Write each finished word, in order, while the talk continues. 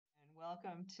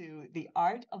welcome to The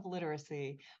Art of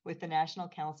Literacy with the National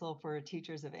Council for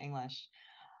Teachers of English.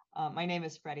 My name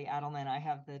is Freddie Adelman. I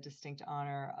have the distinct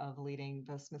honor of leading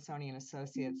the Smithsonian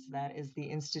Associates, that is the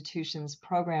institution's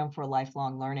program for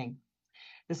lifelong learning.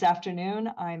 This afternoon,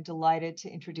 I'm delighted to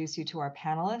introduce you to our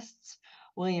panelists.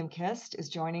 William Kist is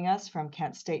joining us from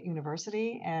Kent State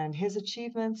University, and his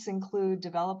achievements include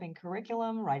developing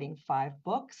curriculum, writing 5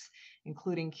 books,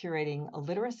 including curating A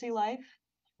Literacy Life,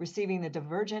 receiving the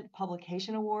Divergent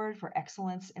Publication Award for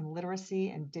Excellence in Literacy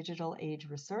and Digital Age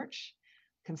Research,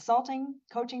 consulting,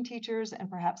 coaching teachers, and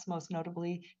perhaps most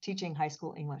notably, teaching high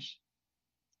school English.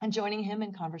 And joining him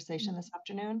in conversation this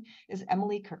afternoon is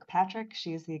Emily Kirkpatrick.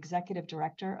 She is the Executive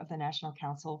Director of the National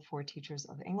Council for Teachers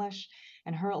of English,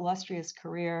 and her illustrious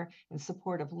career in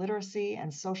support of literacy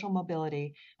and social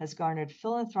mobility has garnered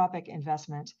philanthropic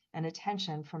investment and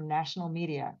attention from national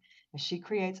media as she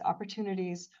creates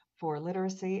opportunities for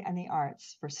literacy and the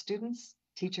arts for students,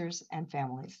 teachers, and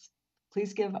families.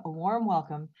 Please give a warm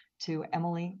welcome to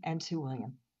Emily and to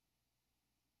William.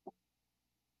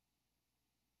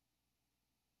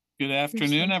 Good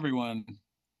afternoon, everyone.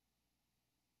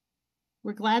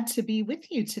 We're glad to be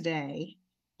with you today,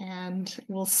 and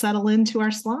we'll settle into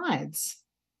our slides.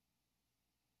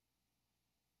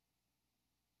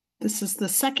 This is the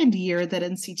second year that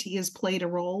NCT has played a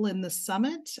role in the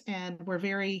summit, and we're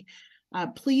very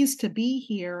pleased to be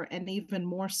here, and even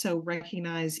more so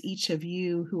recognize each of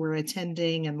you who are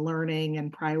attending and learning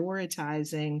and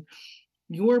prioritizing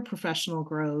your professional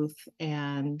growth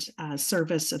and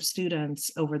service of students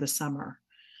over the summer.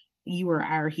 You are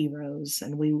our heroes,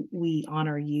 and we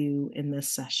honor you in this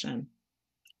session.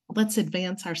 Let's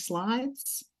advance our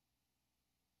slides.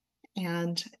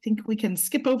 And I think we can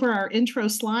skip over our intro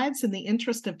slides in the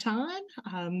interest of time.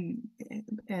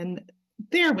 And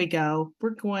there we go.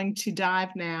 We're going to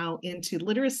dive now into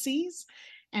literacies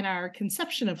and our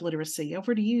conception of literacy.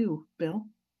 Over to you, Bill.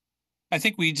 I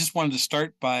think we just wanted to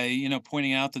start by,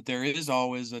 pointing out that there is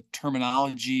always a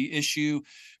terminology issue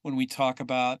when we talk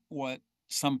about what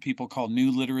some people call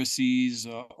new literacies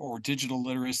or digital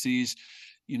literacies.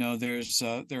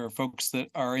 There are folks that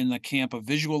are in the camp of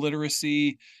visual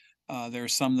literacy. There are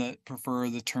some that prefer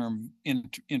the term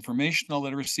informational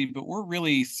literacy, but we're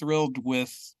really thrilled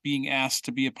with being asked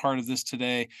to be a part of this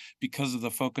today because of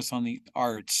the focus on the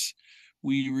arts.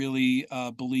 We really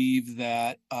believe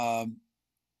that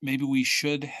maybe we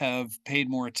should have paid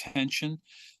more attention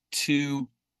to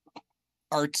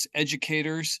arts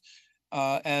educators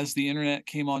as the internet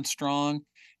came on strong.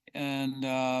 And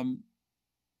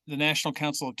the National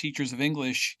Council of Teachers of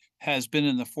English has been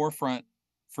in the forefront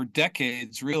for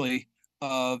decades, really,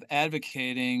 of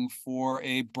advocating for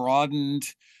a broadened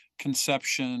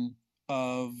conception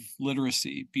of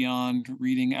literacy beyond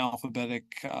reading alphabetic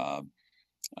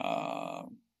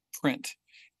print.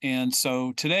 And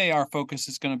so today our focus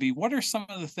is going to be, what are some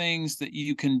of the things that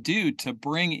you can do to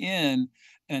bring in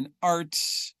an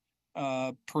arts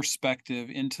perspective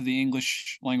into the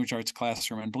English language arts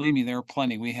classroom? And believe me, there are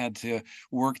plenty. We had to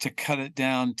work to cut it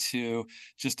down to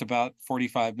just about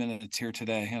 45 minutes here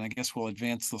today. And I guess we'll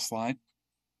advance the slide.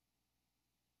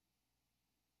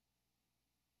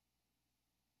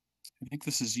 I think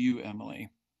this is you, Emily.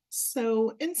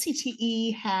 So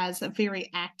NCTE has a very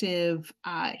active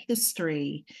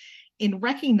history in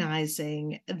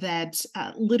recognizing that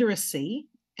literacy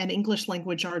and English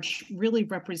language arts really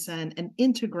represent an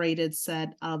integrated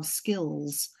set of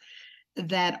skills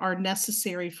that are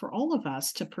necessary for all of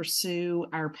us to pursue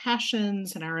our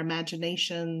passions and our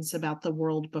imaginations about the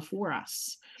world before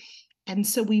us. And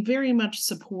so we very much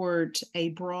support a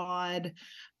broad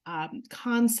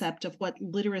concept of what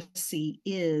literacy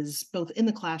is, both in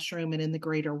the classroom and in the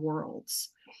greater worlds.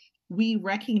 We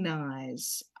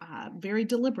recognize very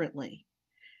deliberately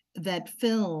that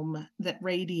film, that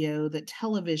radio, that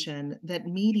television, that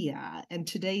media, and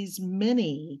today's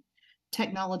many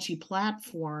technology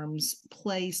platforms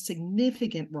play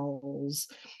significant roles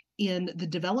in the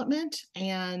development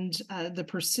and the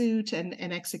pursuit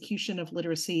and execution of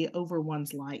literacy over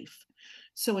one's life.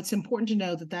 So it's important to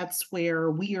know that that's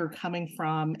where we are coming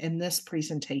from in this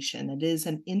presentation. It is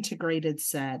an integrated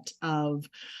set of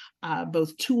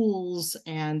both tools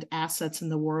and assets in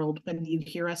the world. When you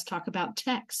hear us talk about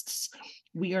texts,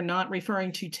 we are not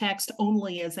referring to text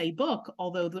only as a book,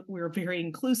 although we're very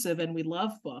inclusive and we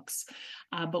love books,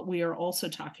 but we are also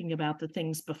talking about the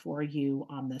things before you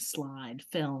on this slide: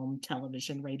 film,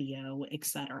 television, radio,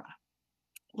 etc.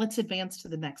 Let's advance to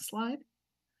the next slide.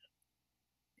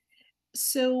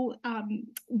 So,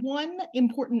 one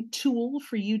important tool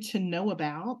for you to know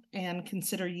about and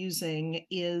consider using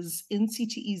is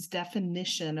NCTE's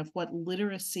definition of what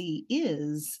literacy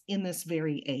is in this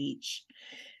very age.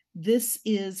 This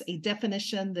is a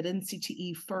definition that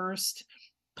NCTE first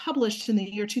published in the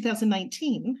year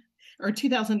 2019 or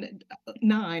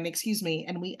 2009, excuse me,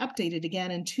 and we updated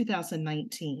again in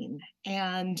 2019.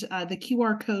 And the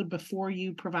QR code before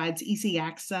you provides easy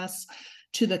access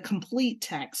to the complete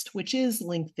text, which is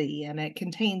lengthy and it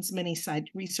contains many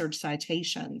research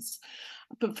citations.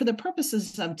 But for the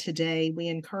purposes of today, we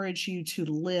encourage you to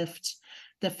lift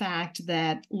the fact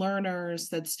that learners,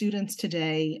 that students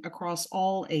today across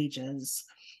all ages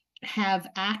have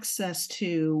access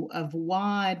to a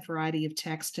wide variety of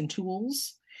text and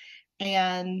tools.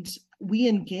 And we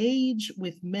engage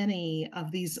with many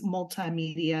of these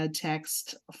multimedia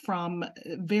texts from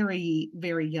very,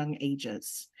 very young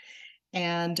ages.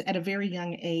 And at a very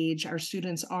young age, our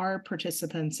students are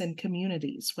participants in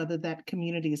communities, whether that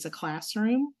community is a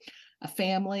classroom, a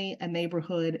family, a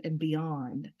neighborhood, and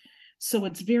beyond. So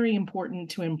it's very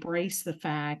important to embrace the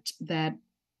fact that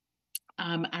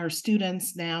our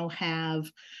students now have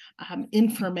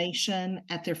information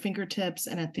at their fingertips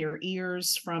and at their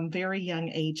ears from very young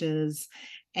ages.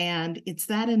 And it's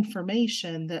that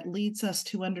information that leads us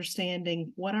to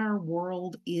understanding what our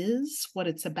world is, what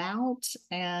it's about,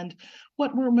 and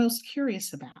what we're most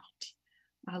curious about.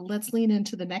 Let's lean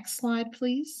into the next slide,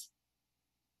 please.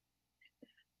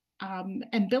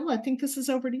 And Bill, I think this is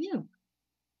over to you.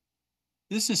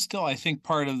 This is still, I think,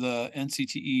 part of the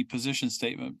NCTE position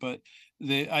statement, but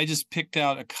I just picked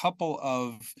out a couple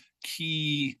of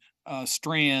key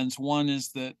strands. One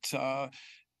is that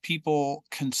people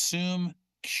consume,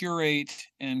 curate,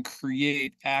 and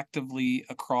create actively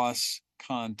across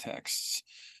contexts.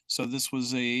 So this was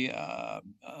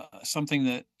something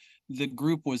that the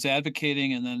group was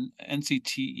advocating, and then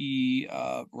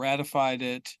NCTE ratified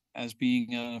it as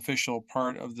being an official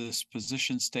part of this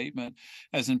position statement.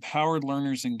 As empowered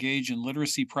learners engage in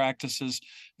literacy practices,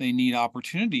 they need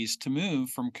opportunities to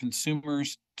move from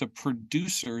consumers to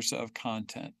producers of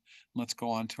content. Let's go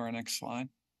on to our next slide.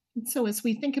 So as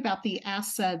we think about the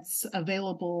assets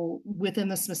available within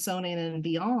the Smithsonian and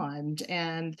beyond,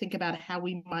 and think about how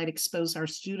we might expose our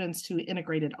students to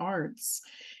integrated arts,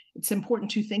 it's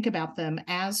important to think about them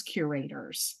as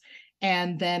curators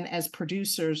and then as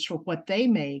producers for what they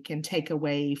make and take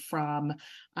away from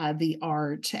the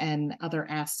art and other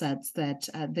assets that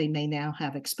they may now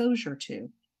have exposure to.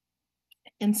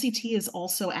 NCT is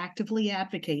also actively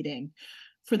advocating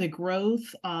for the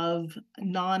growth of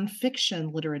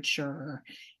nonfiction literature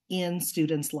in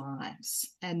students'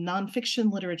 lives. And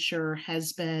nonfiction literature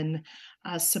has been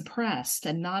suppressed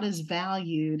and not as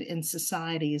valued in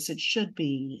society as it should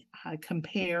be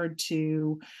compared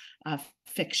to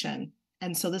fiction.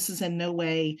 And so this is in no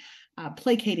way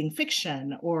placating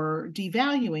fiction or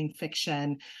devaluing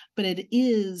fiction, but it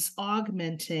is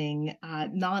augmenting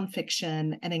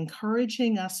nonfiction and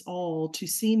encouraging us all to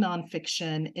see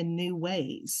nonfiction in new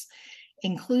ways,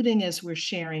 including, as we're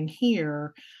sharing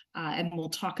here, and we'll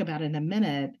talk about in a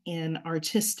minute, in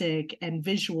artistic and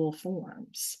visual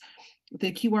forms.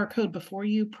 The QR code before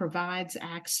you provides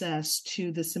access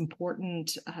to this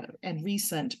important and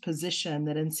recent position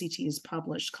that NCT has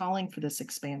published calling for this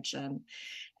expansion.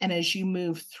 And as you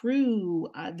move through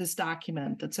this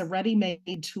document that's a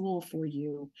ready-made tool for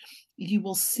you, you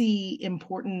will see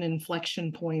important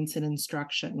inflection points in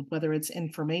instruction, whether it's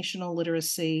informational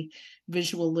literacy,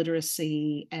 visual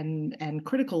literacy, and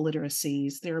critical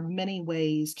literacies. There are many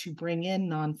ways to bring in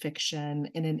nonfiction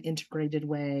in an integrated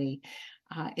way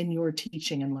in your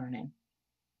teaching and learning.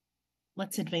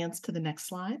 Let's advance to the next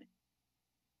slide.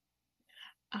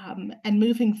 And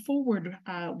moving forward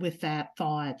with that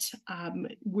thought,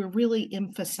 we're really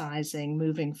emphasizing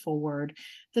moving forward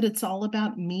that it's all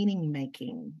about meaning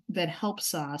making that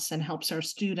helps us and helps our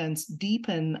students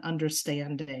deepen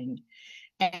understanding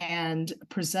and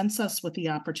presents us with the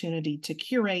opportunity to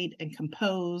curate and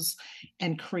compose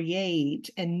and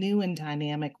create in new and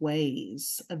dynamic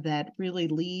ways that really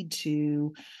lead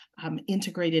to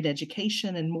integrated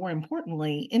education and, more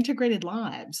importantly, integrated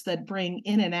lives that bring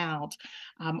in and out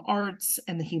arts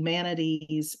and the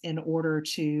humanities in order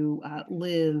to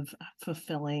live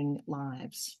fulfilling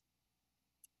lives.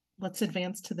 Let's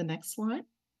advance to the next slide.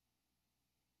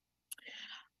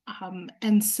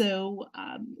 And so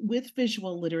with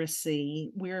visual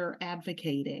literacy, we're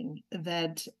advocating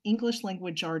that English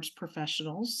language arts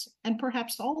professionals, and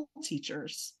perhaps all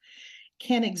teachers,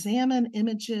 can examine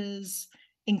images,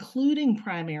 including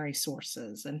primary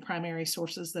sources and primary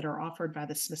sources that are offered by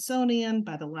the Smithsonian,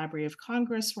 by the Library of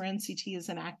Congress, where NCT is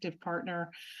an active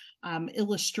partner,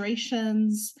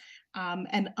 illustrations,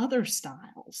 and other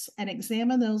styles, and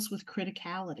examine those with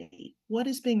criticality. What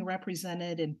is being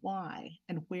represented and why?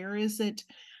 And where is it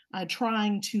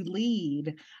trying to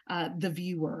lead the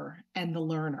viewer and the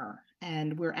learner?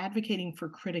 And we're advocating for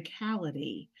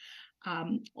criticality.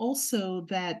 Also,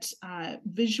 that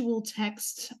visual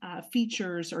text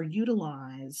features are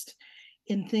utilized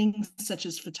in things such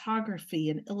as photography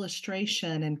and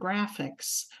illustration and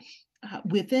graphics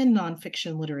within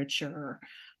nonfiction literature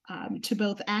to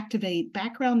both activate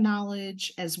background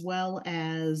knowledge as well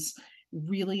as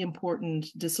really important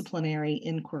disciplinary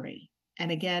inquiry.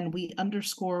 And again, we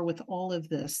underscore with all of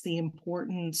this the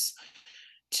importance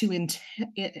to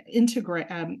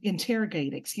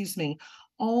interrogate,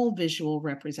 all visual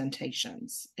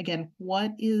representations. Again,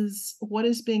 what is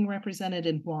being represented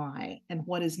and why, and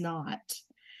what is not,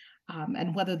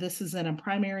 and whether this is in a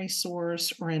primary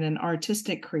source or in an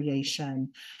artistic creation.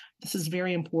 This is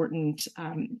very important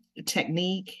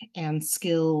technique and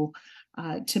skill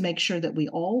to make sure that we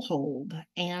all hold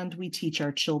and we teach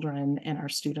our children and our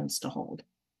students to hold.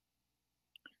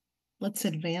 Let's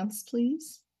advance,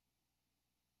 please.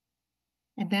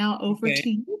 And now over to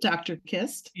you, Dr.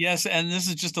 Kist. Yes, and this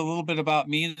is just a little bit about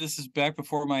me. This is back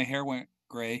before my hair went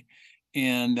gray.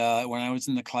 And when I was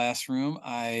in the classroom,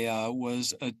 I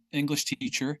was an English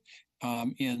teacher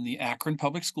in the Akron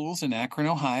Public Schools in Akron,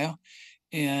 Ohio.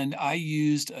 And I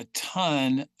used a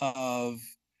ton of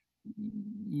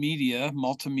media,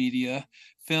 multimedia,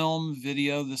 film,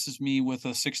 video. This is me with a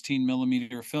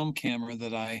 16mm film camera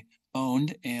that I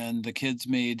owned, and the kids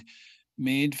made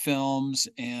films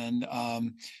and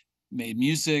made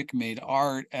music, made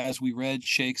art as we read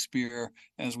Shakespeare,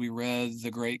 as we read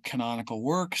the great canonical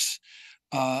works.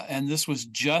 And this was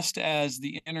just as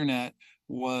the internet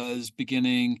was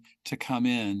beginning to come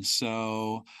in.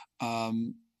 So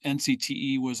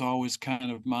NCTE was always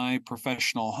kind of my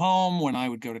professional home when I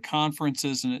would go to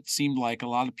conferences, and it seemed like a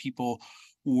lot of people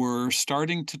were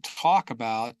starting to talk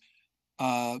about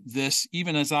this,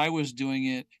 even as I was doing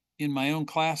it in my own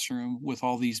classroom with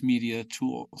all these media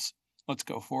tools. Let's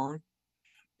go forward.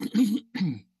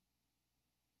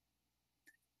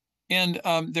 And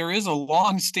there is a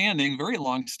long-standing, very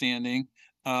long-standing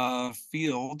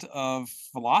field of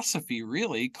philosophy,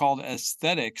 really, called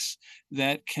aesthetics,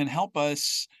 that can help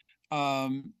us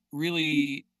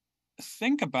really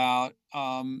think about,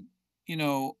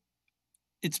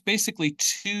 it's basically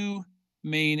two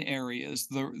main areas: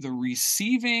 the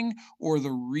receiving or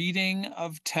the reading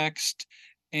of text,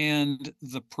 and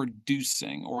the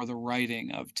producing or the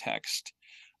writing of text.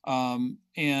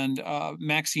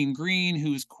 Maxine Green,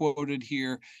 who's quoted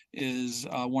here, is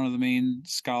one of the main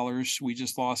scholars. We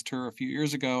just lost her a few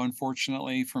years ago,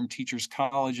 unfortunately, from Teachers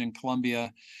College in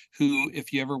Columbia, who,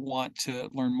 if you ever want to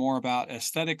learn more about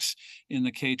aesthetics in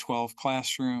the K-12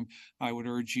 classroom, I would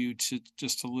urge you to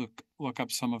just to look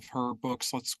up some of her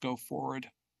books. Let's go forward.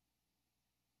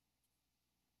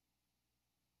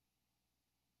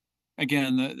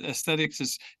 Again, the aesthetics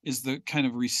is the kind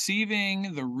of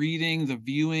receiving, the reading, the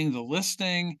viewing, the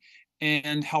listening,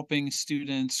 and helping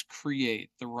students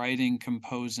create the writing,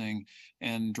 composing,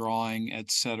 and drawing,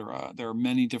 etc. There are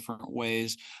many different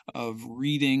ways of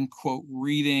reading, quote,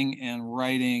 reading and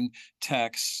writing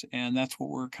texts, and that's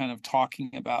what we're kind of talking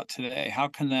about today. How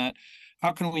can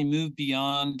we move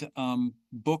beyond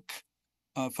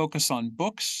focus on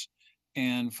books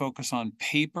and focus on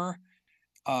paper,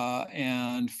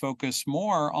 and focus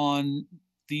more on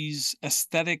these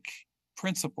aesthetic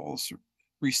principles,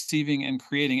 receiving and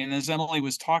creating. And as Emily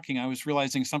was talking, I was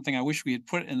realizing something I wish we had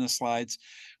put in the slides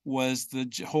was the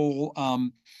whole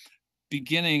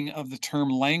beginning of the term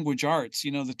language arts.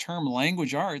 The term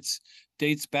language arts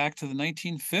dates back to the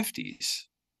 1950s.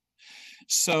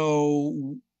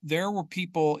 So there were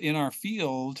people in our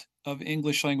field of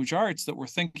English language arts that were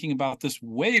thinking about this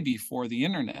way before the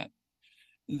internet,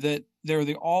 that there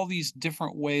are all these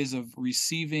different ways of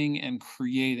receiving and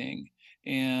creating.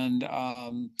 And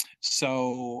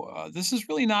so this is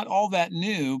really not all that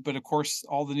new, but of course,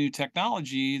 all the new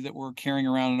technology that we're carrying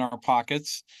around in our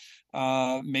pockets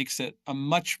makes it a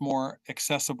much more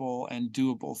accessible and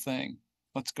doable thing.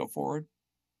 Let's go forward.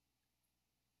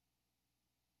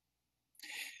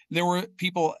 There were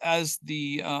people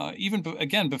even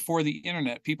again, before the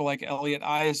internet, people like Elliot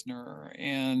Eisner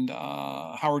and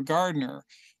Howard Gardner,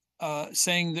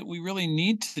 saying that we really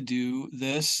need to do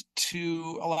this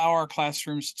to allow our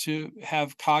classrooms to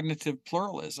have cognitive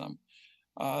pluralism,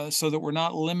 so that we're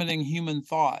not limiting human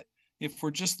thought. If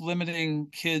we're just limiting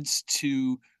kids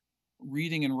to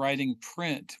reading and writing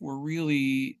print, we're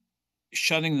really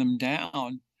shutting them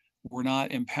down. We're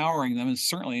not empowering them. And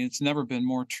certainly it's never been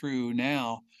more true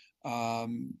now.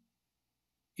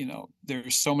 You know,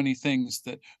 there's so many things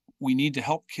that we need to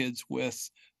help kids with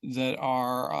that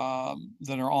are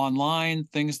online,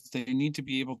 things that they need to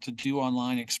be able to do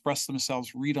online, express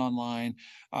themselves, read online.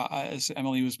 As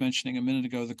Emily was mentioning a minute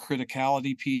ago, the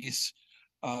criticality piece.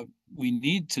 We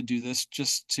need to do this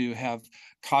just to have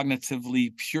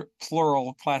cognitively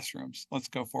plural classrooms. Let's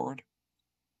go forward.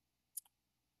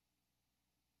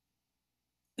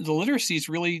 The literacies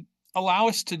really allow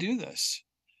us to do this.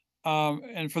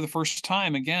 And for the first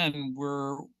time, again,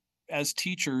 as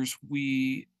teachers,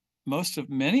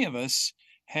 many of us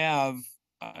have,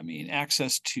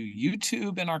 access to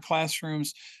YouTube in our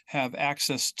classrooms, have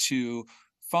access to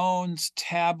phones,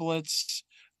 tablets.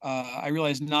 I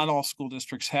realize not all school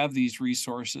districts have these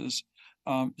resources.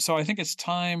 So I think it's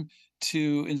time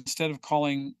to, instead of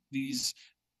calling these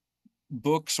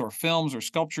books or films or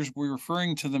sculptures, we're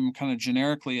referring to them kind of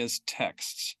generically as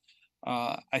texts.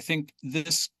 I think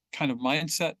this kind of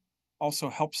mindset also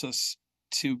helps us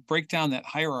to break down that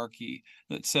hierarchy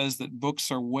that says that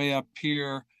books are way up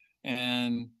here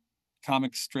and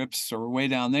comic strips are way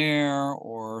down there,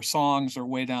 or songs are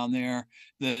way down there,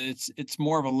 that it's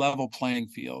more of a level playing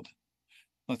field.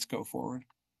 Let's go forward.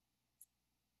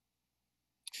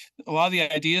 A lot of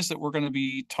the ideas that we're going to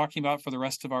be talking about for the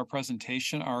rest of our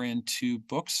presentation are in 2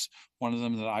 books. One of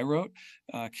them that I wrote,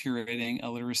 Curating a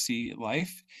Literacy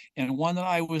Life, and one that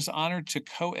I was honored to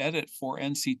co-edit for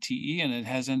NCTE, and it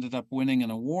has ended up winning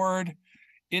an award.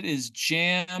 It is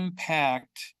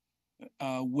jam-packed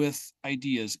with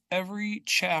ideas. Every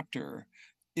chapter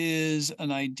is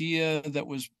an idea that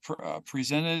was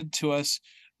presented to us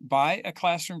by a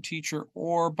classroom teacher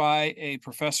or by a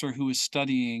professor who is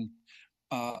studying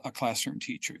a classroom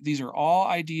teacher. These are all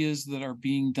ideas that are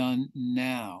being done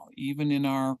now, even in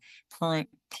our current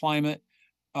climate.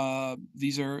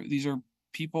 These are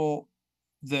people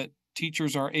that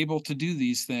teachers are able to do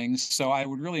these things. So I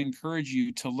would really encourage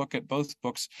you to look at both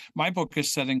books. My book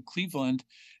is set in Cleveland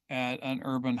at an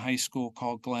urban high school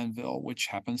called Glenville, which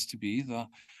happens to be the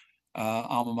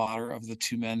alma mater of the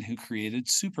 2 men who created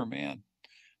Superman,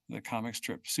 the comic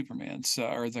strip Superman,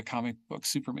 or the comic book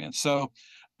Superman. So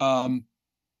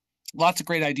lots of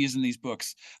great ideas in these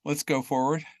books. Let's go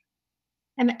forward.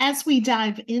 And as we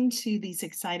dive into these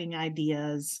exciting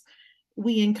ideas,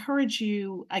 we encourage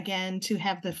you again to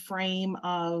have the frame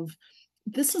of,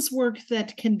 this is work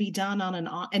that can be done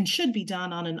and should be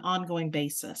done on an ongoing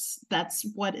basis. That's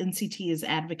what NCT is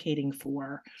advocating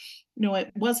for. You know,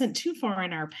 it wasn't too far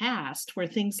in our past where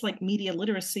things like media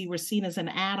literacy were seen as an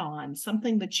add-on,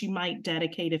 something that you might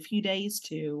dedicate a few days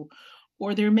to.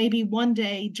 Or there may be one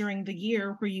day during the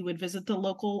year where you would visit the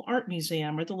local art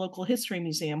museum or the local history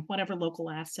museum, whatever local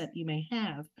asset you may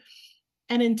have.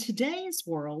 And in today's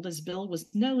world, as Bill was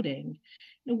noting,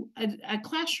 a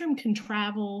classroom can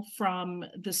travel from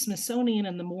the Smithsonian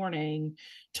in the morning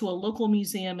to a local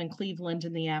museum in Cleveland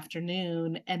in the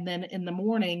afternoon, and then in the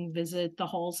morning visit the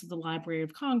halls of the Library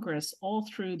of Congress, all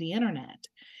through the internet.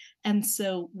 And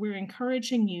so we're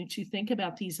encouraging you to think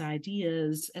about these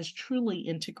ideas as truly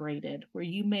integrated, where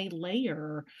you may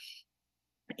layer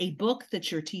a book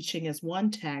that you're teaching as one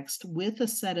text with a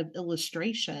set of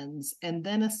illustrations and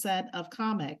then a set of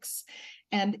comics.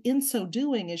 And in so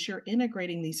doing, as you're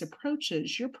integrating these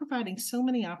approaches, you're providing so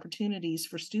many opportunities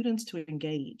for students to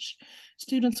engage,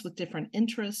 students with different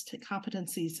interests,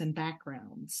 competencies, and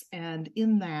backgrounds. And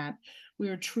in that,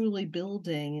 we're truly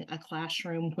building a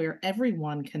classroom where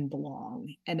everyone can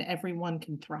belong and everyone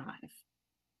can thrive.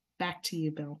 Back to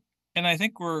you, Bill. And I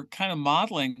think we're kind of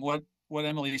modeling what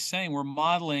Emily is saying. We're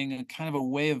modeling a kind of a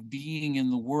way of being in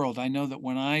the world. I know that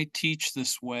when I teach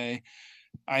this way,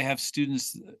 I have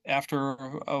students, after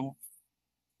a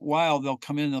while, they'll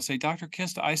come in and they'll say, Dr.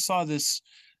 Kist, I saw this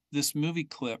movie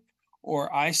clip,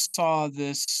 or I saw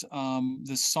this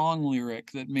song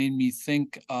lyric that made me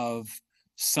think of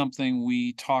something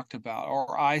we talked about,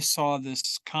 or I saw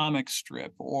this comic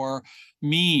strip or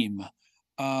meme.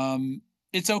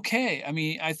 It's okay. I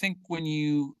mean, I think when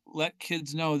you let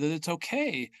kids know that it's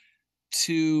okay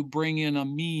to bring in a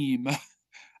meme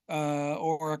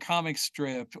or a comic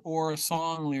strip or a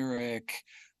song lyric,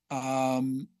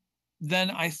 then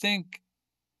I think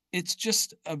it's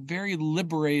just a very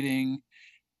liberating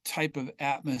type of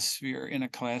atmosphere in a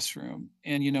classroom.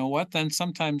 And you know what? Then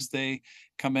sometimes they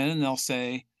come in and they'll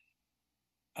say,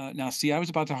 now, see, I was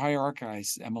about to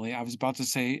hierarchize, Emily. I was about to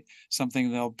say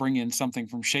something, they'll bring in something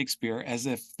from Shakespeare as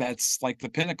if that's like the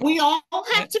pinnacle. We all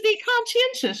have to be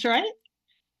conscientious, right?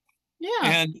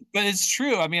 Yeah. But it's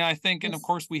true. I mean, I think, and of Yes.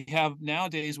 course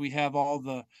nowadays we have all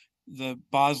the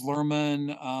Baz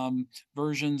Luhrmann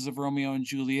versions of Romeo and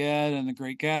Juliet and The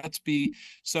Great Gatsby.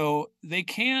 So they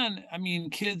can, I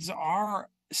mean, kids are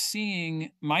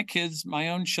seeing, my kids, my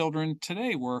own children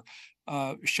today were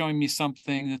showing me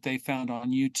something that they found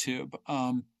on YouTube.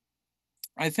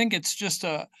 I think it's just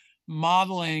a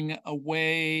modeling a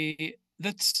way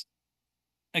that's,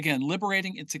 again,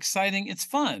 liberating. It's exciting. It's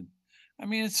fun. I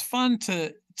mean, it's fun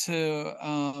to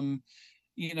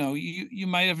you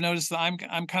might have noticed that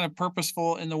I'm kind of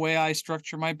purposeful in the way I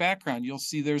structure my background. You'll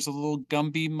see there's a little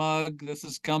Gumby mug. This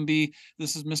is Gumby.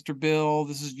 This is Mr. Bill.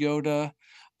 This is Yoda.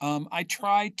 I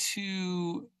try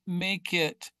to make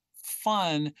it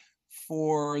fun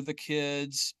for the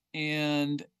kids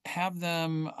and have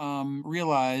them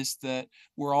realize that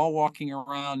we're all walking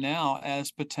around now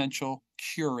as potential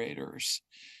curators.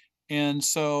 And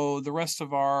so the rest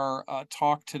of our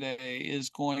talk today is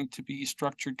going to be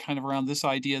structured kind of around this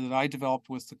idea that I developed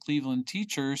with the Cleveland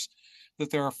teachers,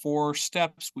 that there are 4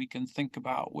 steps we can think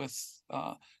about with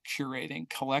curating: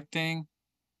 collecting,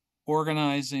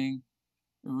 organizing,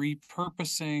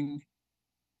 repurposing,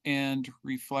 and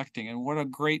reflecting. And what a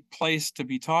great place to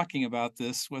be talking about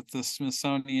this with the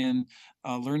Smithsonian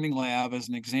Learning Lab as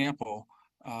an example.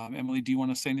 Emily, do you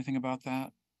want to say anything about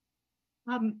that?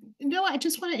 No, I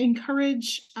just want to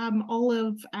encourage all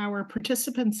of our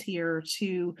participants here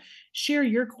to share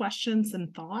your questions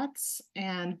and thoughts.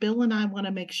 And Bill and I want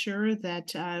to make sure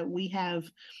that we have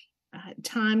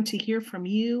time to hear from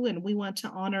you, and we want to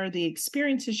honor the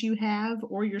experiences you have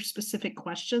or your specific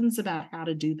questions about how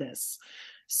to do this.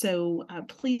 So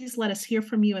please let us hear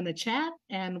from you in the chat,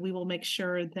 and we will make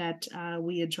sure that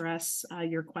we address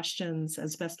your questions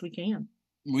as best we can.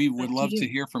 We would Back love to to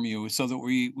you. hear from you so that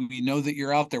we know that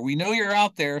you're out there. We know you're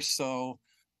out there, so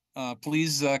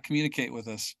please communicate with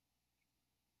us.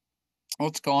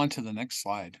 Let's go on to the next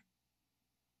slide.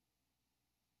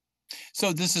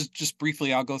 So this is just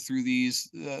briefly, I'll go through these.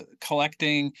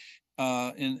 Collecting,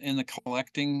 in the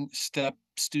collecting step,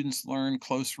 students learn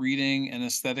close reading and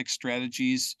aesthetic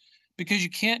strategies, because you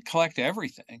can't collect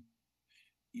everything.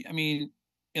 I mean,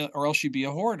 or else you'd be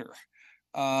a hoarder.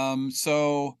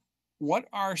 So what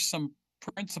are some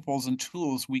principles and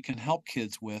tools we can help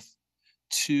kids with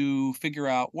to figure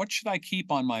out, what should I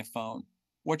keep on my phone?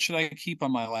 What should I keep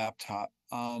on my laptop?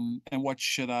 And what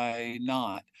should I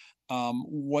not?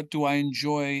 What do I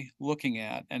enjoy looking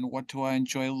at, and what do I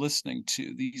enjoy listening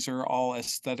to? These are all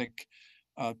aesthetic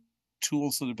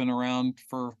tools that have been around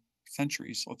for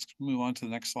centuries. Let's move on to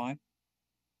the next slide.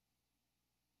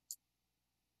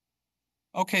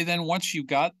 Okay, then once you've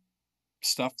got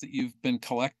stuff that you've been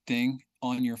collecting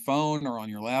on your phone or on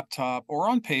your laptop or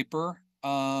on paper,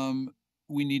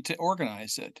 we need to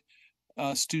organize it.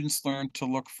 Students learn to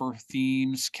look for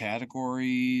themes,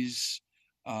 categories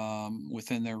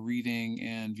within their reading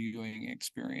and viewing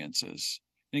experiences.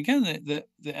 And again,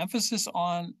 the emphasis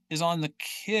is on the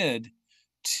kid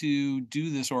to do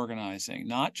this organizing,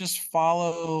 not just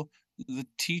follow the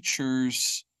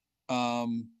teacher's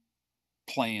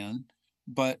plan,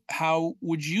 but how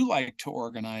would you like to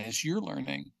organize your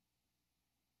learning?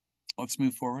 Let's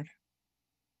move forward.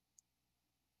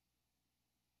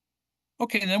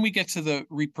 Okay, and then we get to the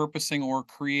repurposing or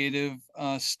creative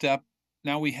step.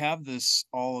 Now we have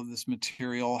all of this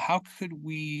material. How could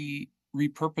we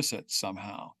repurpose it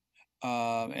somehow?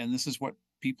 And this is what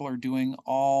people are doing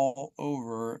all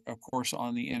over, of course,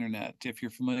 on the internet. If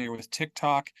you're familiar with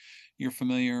TikTok, you're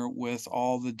familiar with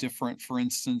all the different, for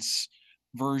instance,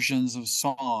 versions of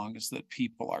songs that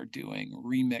people are doing,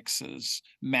 remixes,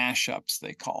 mashups,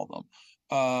 they call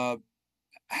them.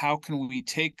 How can we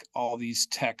take all these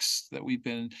texts that we've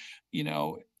been,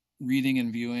 reading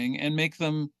and viewing, and make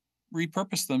them,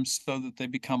 repurpose them so that they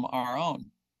become our own?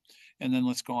 And then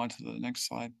let's go on to the next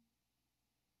slide.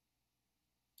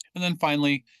 And then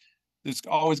finally, there's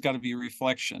always got to be a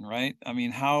reflection, right? I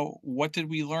mean, what did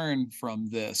we learn from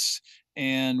this?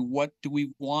 And where do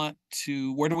we want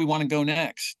to go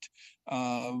next?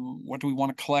 What do we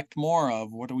want to collect more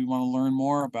of? What do we want to learn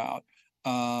more about?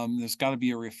 There's got to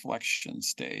be a reflection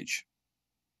stage.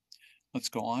 Let's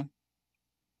go on.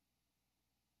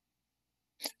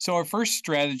 So our first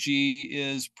strategy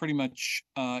is pretty much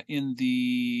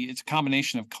it's a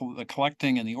combination of the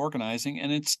collecting and the organizing,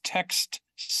 and it's text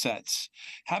sets.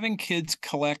 Having kids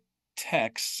collect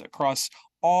texts across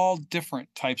all different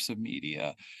types of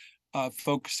media,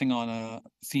 focusing on a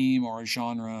theme or a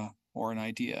genre or an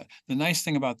idea. The nice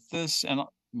thing about this, and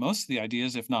most of the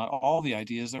ideas, if not all the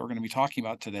ideas that we're going to be talking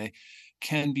about today,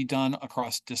 can be done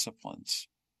across disciplines.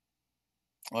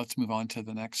 Let's move on to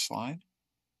the next slide.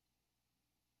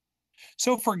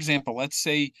 So, for example, let's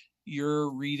say you're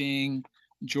reading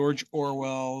George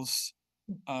Orwell's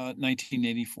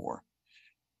 1984.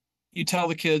 You tell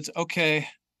the kids, okay,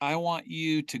 I want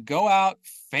you to go out,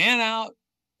 fan out,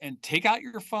 and take out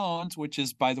your phones, which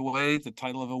is, by the way, the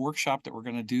title of a workshop that we're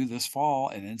going to do this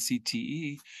fall at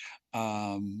NCTE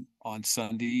on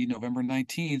Sunday, November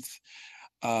 19th.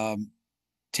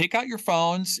 Take out your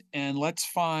phones and let's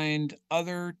find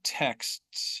other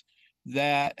texts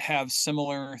that have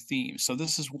similar themes. So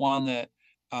this is one that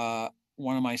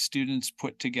one of my students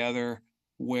put together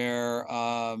where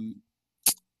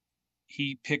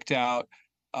he picked out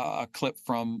a clip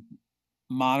from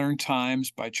Modern Times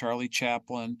by Charlie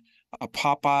Chaplin, a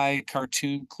Popeye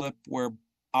cartoon clip where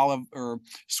Olive or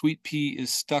Sweet Pea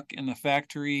is stuck in the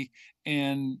factory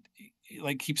and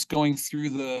like keeps going through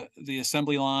the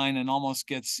assembly line and almost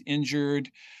gets injured.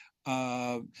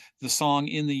 The song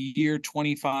In the Year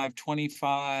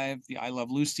 2525, the I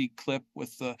Love Lucy clip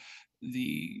with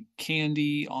the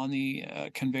candy on the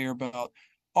conveyor belt.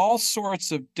 All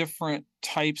sorts of different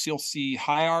types. You'll see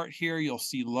high art here. You'll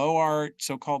see low art,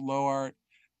 so-called low art.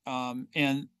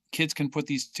 And kids can put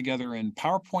these together in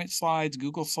PowerPoint slides,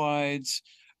 Google slides,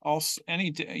 also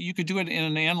you could do it in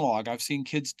an analog. I've seen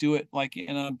kids do it like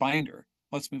in a binder.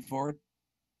 Let's move forward.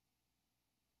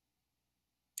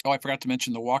 Oh, I forgot to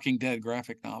mention the Walking Dead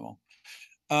graphic novel.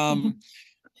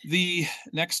 The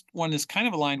next one is kind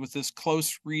of aligned with this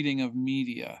close reading of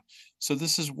media. So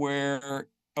this is where,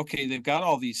 okay, they've got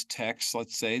all these texts,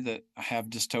 let's say, that have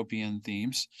dystopian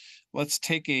themes. Let's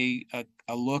take a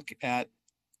look at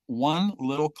one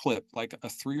little clip, like a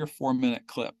 3 or 4 minute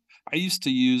clip. I used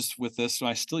to use with this, and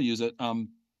I still use it,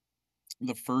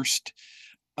 the first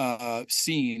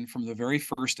scene from the very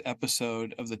first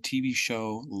episode of the TV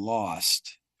show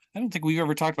Lost. I don't think we've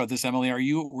ever talked about this, Emily. Were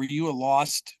you a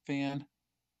Lost fan?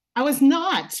 I was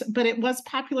not, but it was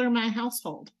popular in my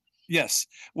household. Yes.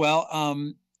 Well,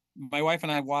 my wife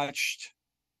and I watched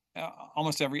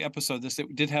almost every episode.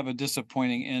 It did have a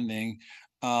disappointing ending,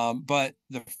 but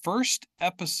the first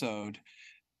episode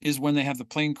is when they have the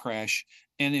plane crash.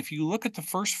 And if you look at the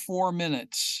first 4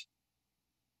 minutes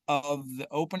of the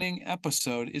opening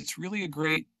episode, it's really a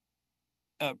great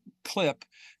clip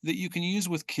that you can use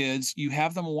with kids. You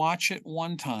have them watch it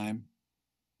one time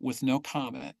with no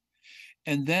comment.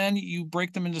 And then you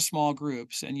break them into small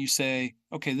groups and you say,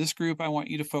 okay, this group, I want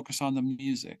you to focus on the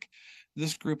music.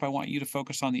 This group, I want you to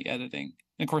focus on the editing.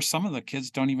 And of course, some of the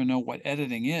kids don't even know what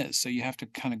editing is. So you have to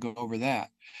kind of go over that.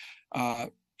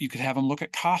 You could have them look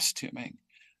at costuming,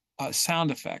 sound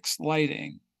effects,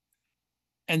 lighting.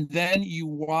 And then you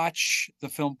watch the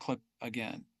film clip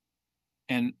again.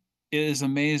 And it is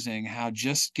amazing how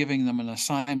just giving them an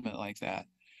assignment like that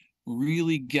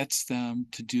really gets them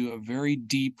to do a very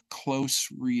deep, close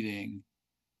reading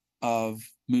of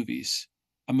movies,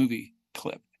 a movie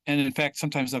clip. And in fact,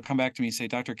 sometimes they'll come back to me and say,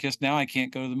 Dr. Kist, now I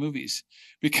can't go to the movies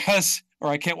or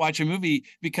I can't watch a movie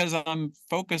because I'm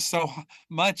focused so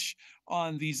much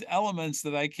on these elements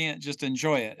that I can't just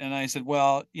enjoy it. And I said,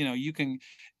 well,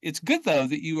 it's good though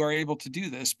that you are able to do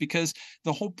this, because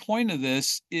the whole point of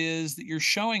this is that you're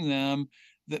showing them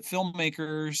that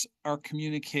filmmakers are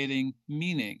communicating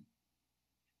meaning.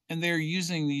 And they're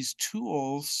using these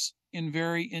tools in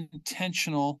very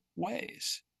intentional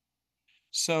ways.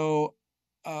 So,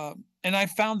 and I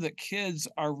found that kids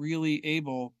are really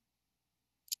able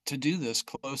to do this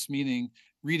close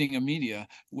reading of media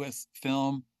with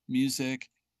film, music,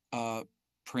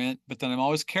 print. But then I'm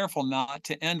always careful not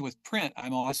to end with print.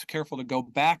 I'm always careful to go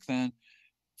back then,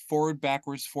 forward,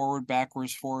 backwards, forward,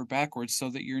 backwards, forward, backwards, so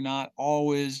that you're not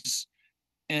always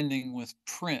ending with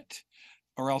print.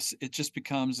 Or else it just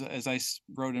becomes, as I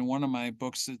wrote in one of my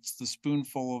books, it's the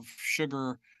spoonful of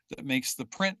sugar that makes the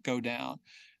print go down.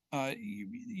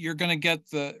 You're going to get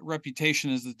the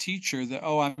reputation as the teacher that,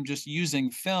 oh, I'm just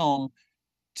using film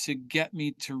to get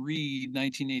me to read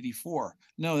 1984.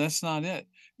 No, that's not it.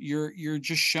 You're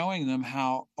just showing them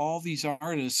how all these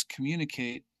artists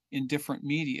communicate in different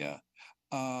media.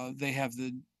 They have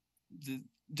the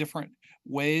different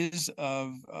ways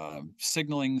of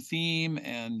signaling theme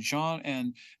and genre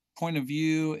and point of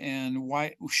view, and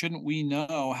why shouldn't we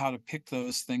know how to pick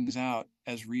those things out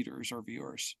as readers or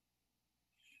viewers?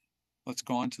 Let's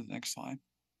go on to the next slide.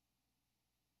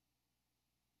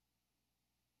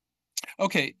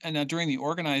 Okay, and now during the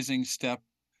organizing step,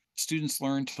 students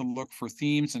learn to look for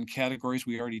themes and categories.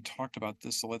 We already talked about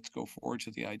this, so let's go forward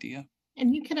to the idea.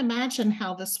 And you can imagine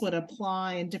how this would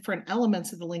apply in different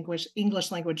elements of the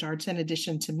English language arts in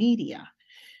addition to media.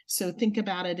 So think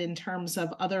about it in terms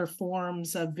of other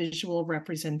forms of visual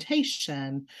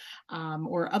representation,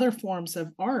 or other forms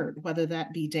of art, whether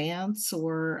that be dance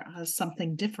or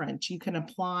something different. You can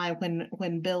apply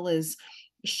when Bill is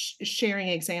sharing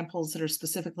examples that are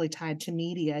specifically tied to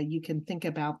media. You can think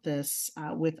about this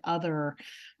with other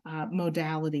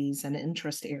modalities and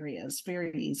interest areas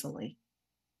very easily.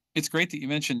 It's great that you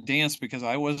mentioned dance, because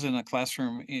I was in a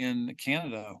classroom in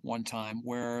Canada one time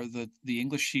where the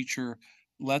English teacher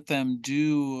let them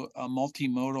do a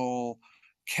multimodal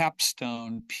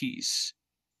capstone piece,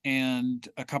 and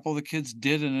a couple of the kids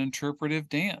did an interpretive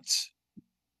dance.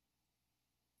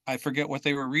 I forget what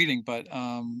they were reading, but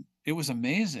it was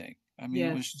amazing. I mean, it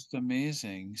Yes. was just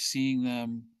amazing seeing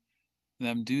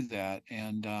them do that.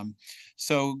 And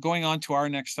so going on to our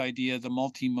next idea, the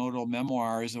multimodal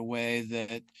memoir is a way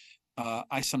that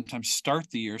I sometimes start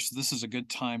the year. So this is a good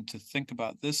time to think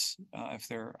about this. If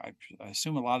there, I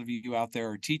assume a lot of you out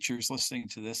there are teachers listening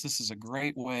to this. This is a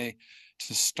great way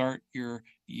to start your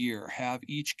year. Have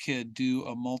each kid do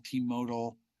a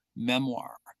multimodal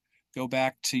memoir. Go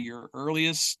back to your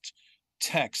earliest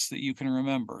text that you can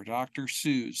remember, Dr.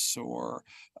 Seuss or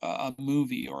a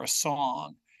movie or a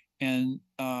song, and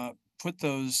put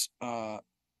those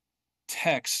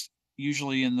texts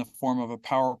usually in the form of a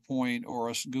PowerPoint or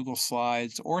a Google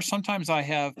Slides, or sometimes I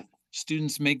have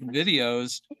students make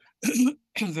videos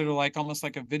that are like almost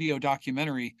like a video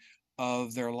documentary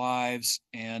of their lives,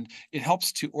 and it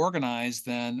helps to organize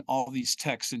then all these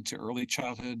texts into early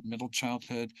childhood, middle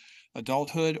childhood,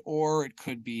 adulthood, or it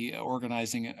could be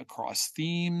organizing it across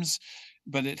themes,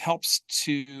 but it helps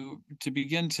to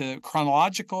begin to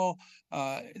chronological.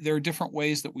 There are different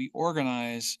ways that we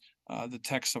organize the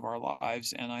text of our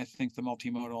lives, and I think the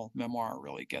multimodal memoir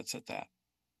really gets at that.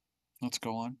 Let's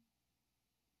go on.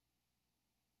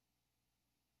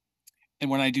 And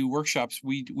when I do workshops,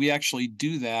 we actually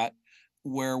do that,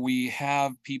 where we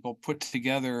have people put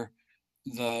together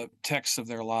the texts of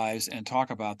their lives and talk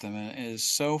about them. And it is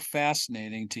so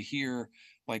fascinating to hear,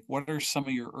 like, what are some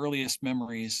of your earliest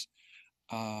memories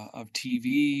of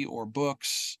TV or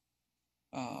books?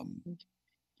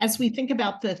 As we think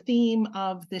about the theme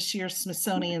of this year's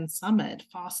Smithsonian Summit,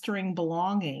 fostering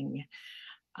belonging,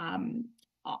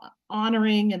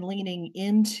 honoring and leaning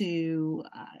into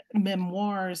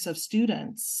memoirs of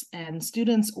students and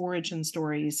students' origin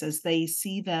stories as they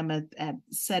see them at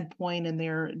said point in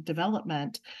their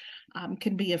development,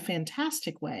 can be a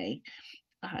fantastic way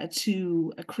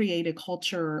to create a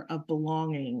culture of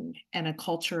belonging and a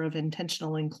culture of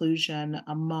intentional inclusion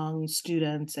among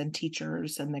students and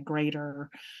teachers and the greater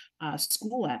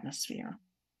school atmosphere.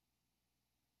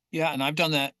 Yeah, and I've done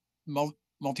that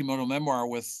multimodal memoir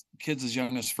with kids as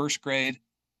young as first grade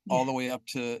all the way up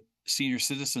to senior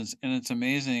citizens, and it's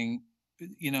amazing,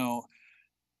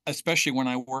 especially when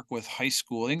I work with high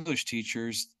school English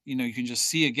teachers. You can just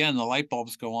see again the light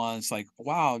bulbs go on. It's like,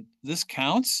 wow, this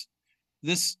counts.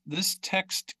 This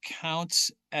text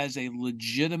counts as a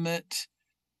legitimate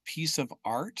piece of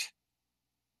art.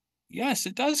 Yes,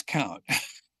 it does count.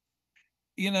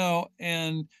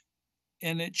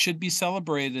 And it should be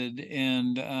celebrated.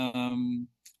 And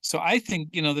so I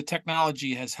think, the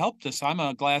technology has helped us. I'm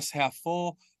a glass half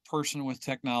full person with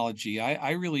technology.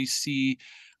 I really see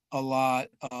a lot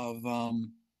of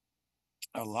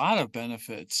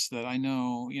benefits that I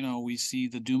know. We see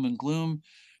the doom and gloom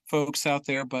folks out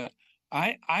there, but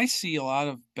I see a lot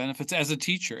of benefits as a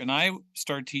teacher, and I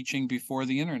started teaching before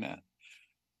the internet.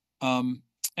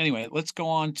 Anyway, let's go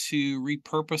on to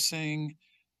repurposing.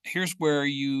 Here's where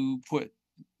you put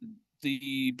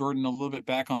the burden a little bit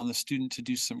back on the student to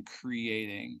do some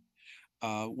creating.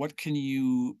 What can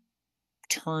you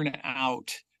turn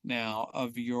out now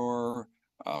of your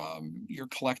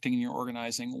collecting and your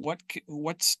organizing?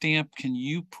 What stamp can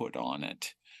you put on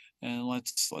it? And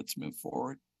let's move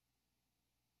forward.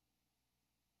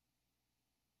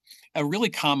 A really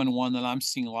common one that I'm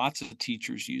seeing lots of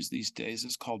teachers use these days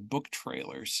is called book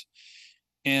trailers.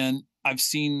 And I've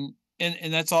seen,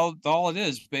 and that's all it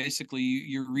is. Basically,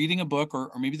 you're reading a book,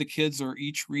 or maybe the kids are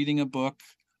each reading a book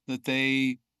that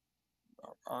they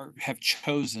have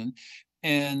chosen,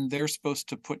 and they're supposed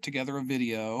to put together a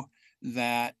video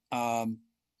that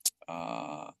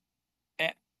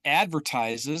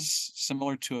advertises,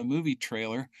 similar to a movie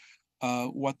trailer,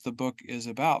 what the book is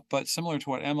about. But similar to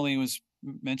what Emily was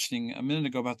mentioning a minute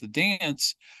ago about the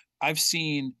dance, I've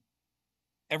seen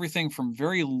everything from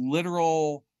very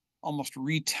literal, almost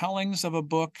retellings of a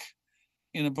book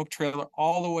in a book trailer,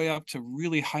 all the way up to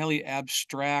really highly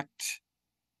abstract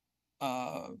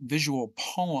visual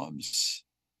poems,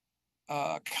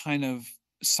 kind of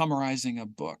summarizing a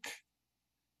book.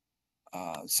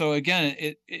 So again,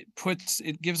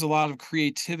 it gives a lot of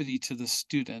creativity to the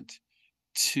student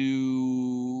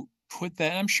to put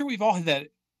that. And I'm sure we've all had that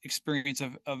experience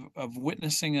of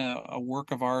witnessing a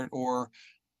work of art, or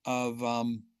of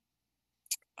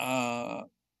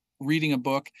reading a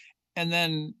book, and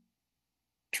then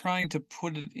trying to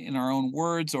put it in our own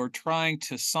words, or trying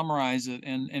to summarize it,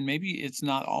 and maybe it's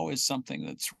not always something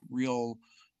that's real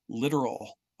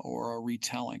literal or a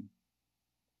retelling.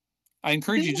 I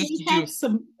encourage you just to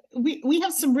do. We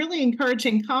have some really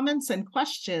encouraging comments and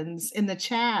questions in the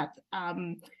chat.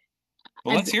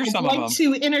 Well, let's hear some I'd of like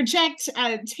them. to interject.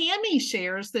 Tammy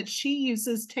shares that she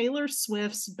uses Taylor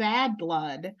Swift's Bad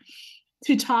Blood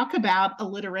to talk about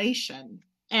alliteration,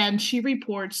 and she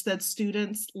reports that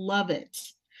students love it.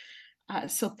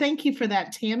 So thank you for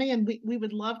that, Tammy, and we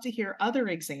would love to hear other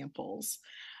examples.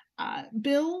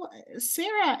 Bill,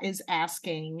 Sarah is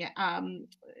asking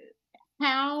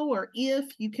how or if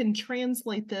you can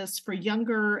translate this for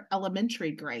younger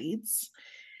elementary grades.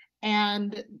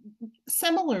 And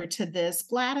similar to this,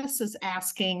 Gladys is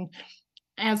asking,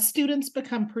 as students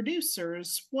become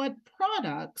producers, what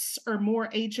products are more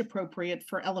age appropriate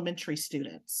for elementary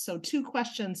students? So 2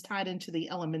 questions tied into the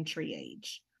elementary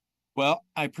age. Well,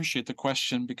 I appreciate the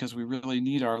question, because we really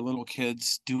need our little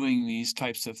kids doing these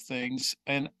types of things.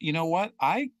 And you know what?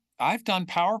 I've done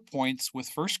PowerPoints with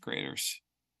first graders.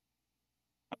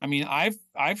 I mean,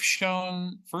 I've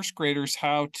shown first graders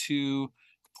how to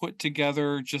put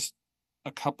together just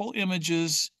a couple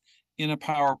images in a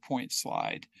PowerPoint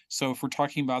slide. So if we're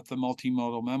talking about the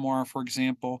multimodal memoir, for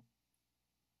example,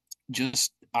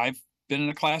 I've been in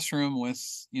a classroom with,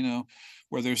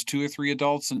 where there's 2 or 3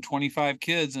 adults and 25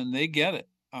 kids, and they get it.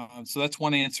 So that's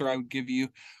one answer I would give you.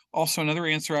 Also, another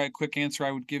quick answer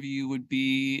I would give you would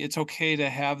be, it's okay to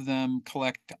have them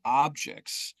collect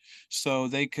objects. So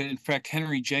they could, in fact,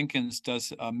 Henry Jenkins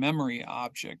does a memory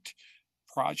object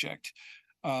project.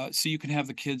 So you can have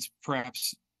the kids,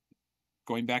 perhaps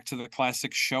going back to the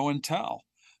classic show and tell.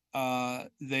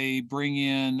 They bring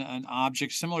in an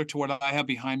object similar to what I have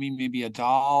behind me, maybe a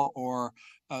doll, or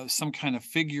some kind of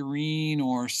figurine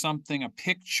or something, a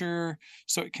picture.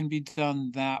 So it can be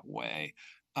done that way.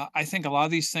 I think a lot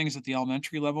of these things at the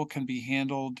elementary level can be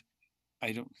handled.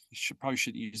 Probably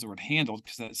shouldn't use the word handled,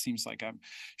 because that seems like I'm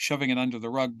shoving it under the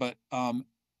rug, but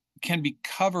can be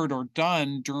covered or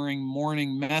done during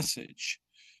morning message.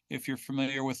 If you're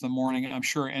familiar with the morning, I'm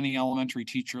sure any elementary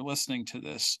teacher listening to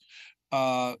this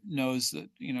knows that,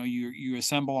 you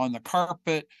assemble on the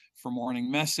carpet for morning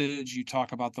message, you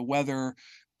talk about the weather,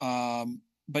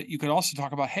 but you could also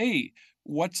talk about, hey,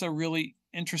 what's a really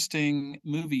interesting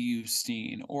movie you've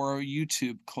seen, or a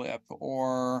YouTube clip,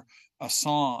 or a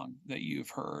song that you've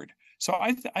heard. So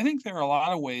I think there are a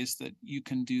lot of ways that you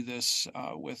can do this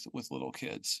with little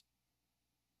kids.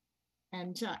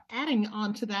 And adding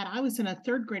on to that, I was in a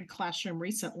 3rd grade classroom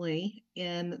recently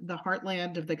in the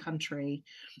heartland of the country,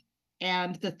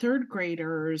 and the 3rd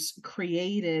graders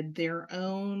created their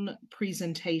own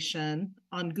presentation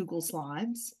on Google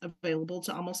Slides, available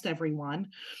to almost everyone,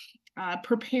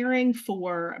 preparing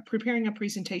a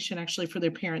presentation actually for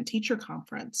their parent-teacher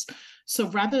conference. So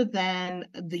rather than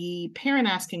the parent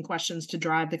asking questions to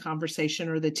drive the conversation,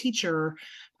 or the teacher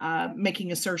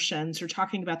making assertions or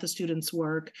talking about the student's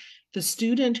work, the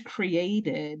student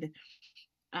created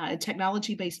a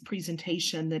technology-based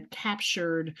presentation that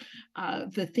captured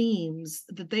the themes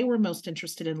that they were most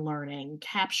interested in learning,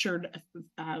 captured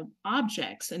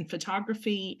objects and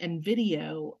photography and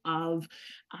video of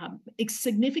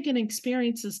significant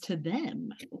experiences to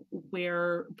them,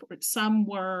 where some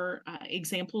were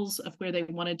examples of where they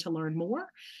wanted to learn more.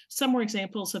 Some were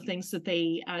examples of things that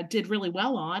they did really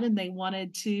well on, and they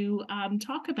wanted to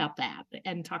talk about that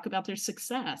and talk about their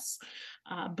success.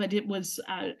 But it was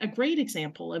a great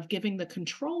example of giving the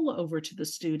control over to the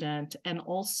student, and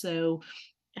also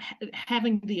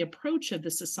having the approach of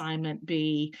this assignment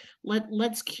be,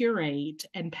 let's curate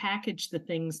and package the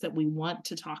things that we want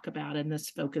to talk about in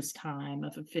this focused time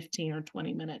of a 15 or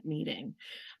 20-minute meeting.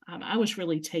 I was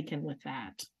really taken with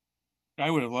that.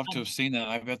 I would have loved to have seen that.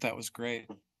 I bet that was great.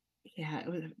 Yeah, it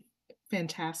was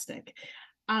fantastic.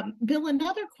 Bill,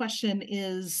 another question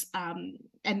is,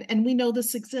 and we know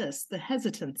this exists, the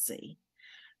hesitancy.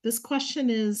 This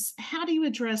question is, how do you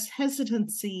address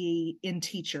hesitancy in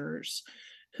teachers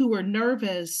who are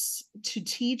nervous to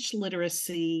teach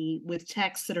literacy with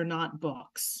texts that are not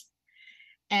books?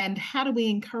 And how do we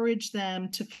encourage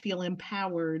them to feel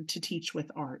empowered to teach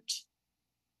with art?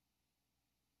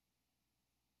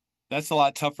 That's a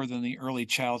lot tougher than the early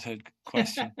childhood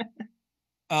question.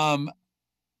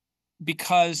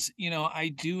 because,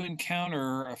 I do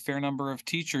encounter a fair number of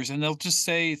teachers, and they'll just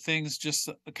say things just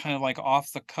kind of like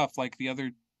off the cuff, like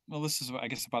this is, I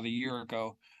guess, about a year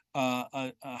ago.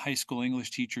 A high school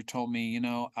English teacher told me,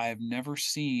 I've never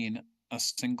seen a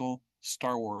single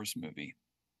Star Wars movie.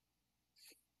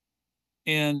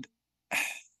 And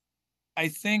I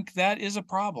think that is a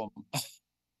problem.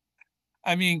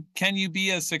 I mean, can you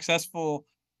be a successful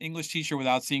English teacher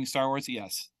without seeing Star Wars?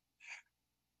 Yes.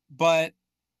 But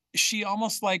she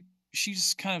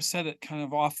just kind of said it kind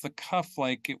of off the cuff,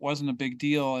 like it wasn't a big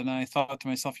deal. And I thought to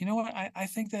myself, you know what? I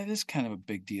think that is kind of a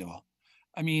big deal.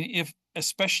 I mean,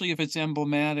 especially if it's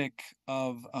emblematic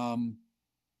of kind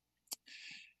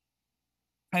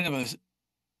of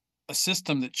a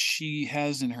system that she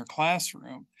has in her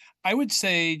classroom. I would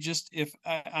say, just if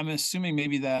I'm assuming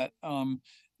maybe that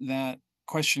that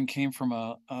question came from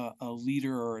a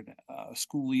leader or a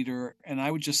school leader, and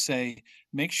I would just say,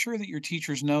 make sure that your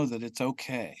teachers know that it's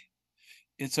okay.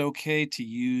 It's okay to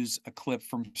use a clip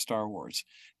from Star Wars.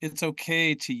 It's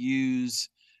okay to use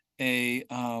a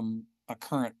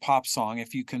current pop song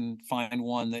if you can find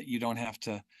one that you don't have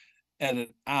to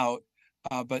edit out.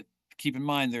 But keep in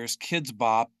mind, there's Kids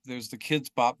Bop. There's the Kids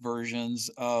Bop versions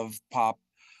of pop.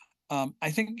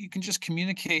 I think you can just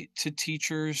communicate to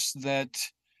teachers that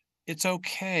it's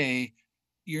okay.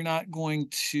 You're not going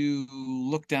to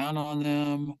look down on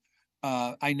them.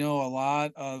 I know a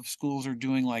lot of schools are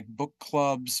doing like book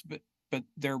clubs, but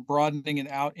they're broadening it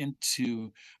out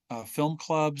into film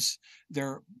clubs.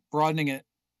 They're broadening it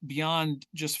beyond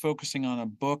just focusing on a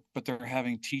book, but they're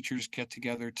having teachers get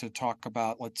together to talk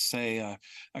about, let's say,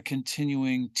 a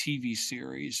continuing TV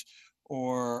series.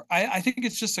 Or I think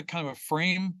it's just a kind of a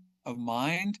frame of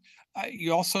mind.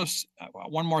 You also,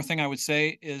 one more thing I would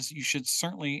say is you should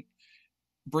certainly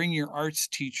bring your arts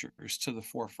teachers to the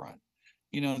forefront.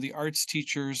 The arts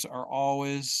teachers are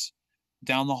always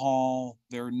down the hall.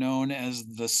 They're known as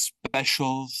the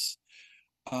specials.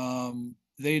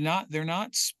 They're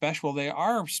not special. They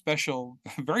are special,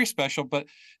 very special, but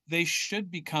they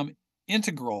should become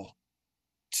integral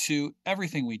to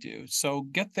everything we do. So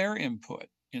get their input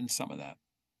in some of that.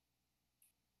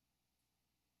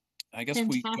 I guess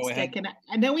we go ahead. Fantastic. And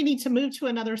I know we need to move to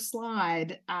another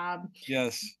slide.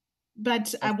 Yes.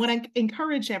 But I want to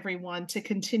encourage everyone to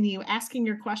continue asking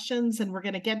your questions, and we're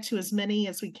going to get to as many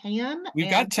as we can. We've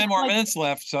got 10 more minutes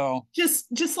left, so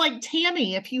just like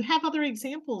Tammy, if you have other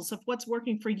examples of what's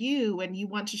working for you and you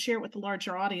want to share it with the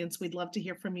larger audience, we'd love to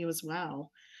hear from you as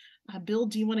well. Bill,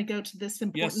 do you want to go to this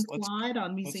important slide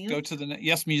on museums? Let's go to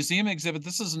the museum exhibit.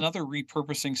 This is another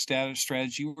repurposing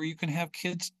strategy where you can have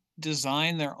kids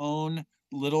design their own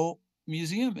little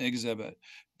museum exhibit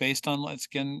based on, let's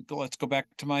go back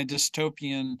to my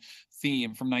dystopian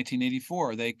theme from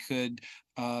 1984. They could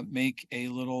make a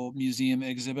little museum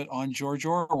exhibit on George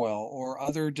Orwell or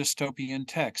other dystopian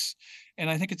texts. And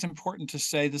I think it's important to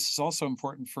say, this is also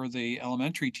important for the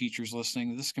elementary teachers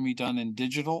listening, this can be done in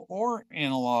digital or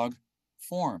analog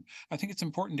form. I think it's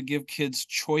important to give kids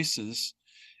choices.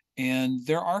 And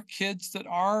there are kids that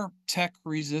are tech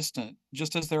resistant,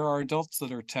 just as there are adults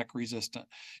that are tech resistant.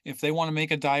 If they want to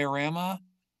make a diorama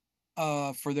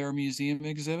for their museum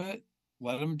exhibit,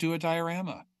 let them do a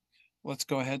diorama. Let's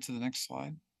go ahead to the next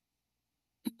slide.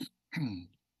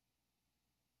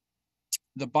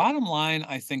 The bottom line,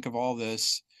 I think, of all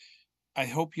this, I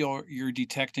hope you're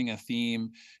detecting a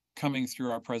theme coming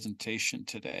through our presentation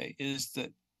today, is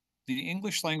that the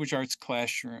English language arts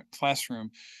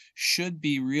classroom should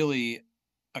be really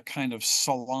a kind of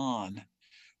salon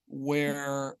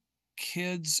where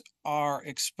kids are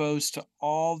exposed to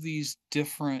all these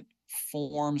different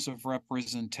forms of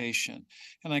representation.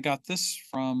 And I got this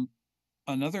from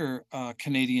another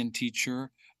Canadian teacher.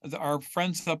 Our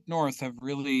friends up north have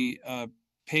really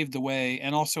paved the way,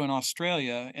 and also in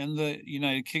Australia and the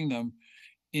United Kingdom,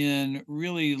 in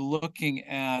really looking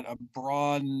at a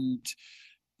broadened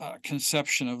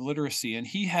conception of literacy. And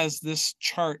he has this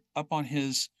chart up on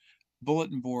his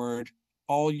bulletin board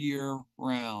all year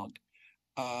round.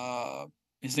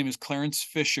 His name is Clarence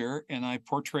Fisher, and I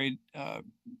portrayed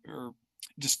or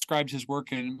described his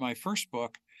work in my first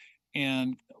book.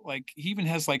 And like, he even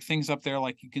has like things up there,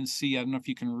 like you can see, I don't know if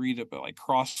you can read it, but like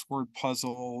crossword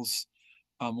puzzles,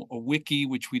 a wiki,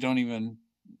 which we don't even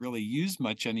really use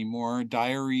much anymore,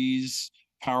 diaries,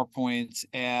 PowerPoints,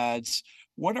 ads.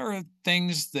 What are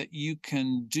things that you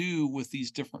can do with these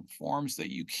different forms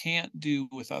that you can't do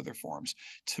with other forms?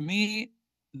 To me,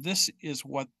 this is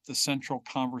what the central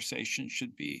conversation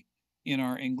should be in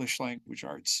our English language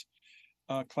arts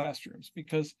classrooms,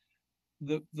 because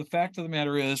the fact of the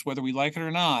matter is, whether we like it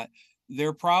or not,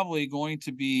 they're probably going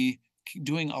to be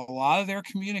doing a lot of their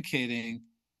communicating,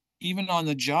 even on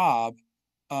the job.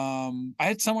 I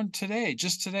had someone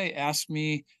just today, ask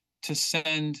me to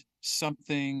send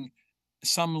something,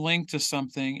 some link to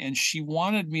something, and she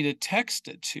wanted me to text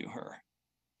it to her.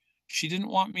 She didn't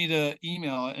want me to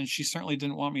email it, and she certainly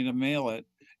didn't want me to mail it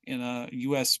in a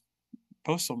U.S.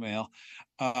 postal mail.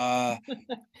 I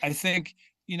think,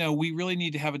 we really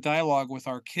need to have a dialogue with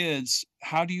our kids.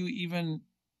 How do you even,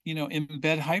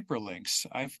 embed hyperlinks?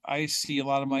 I see a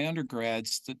lot of my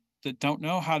undergrads that don't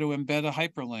know how to embed a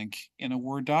hyperlink in a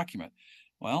Word document.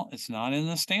 Well, it's not in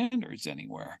the standards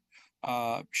anywhere.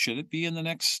 Should it be in the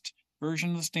next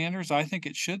version of the standards? I think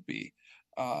it should be.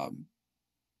 And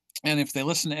if they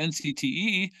listen to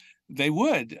NCTE, they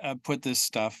would put this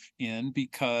stuff in,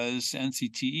 because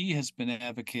NCTE has been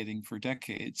advocating for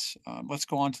decades. Let's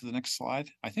go on to the next slide.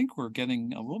 I think we're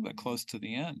getting a little bit close to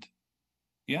the end.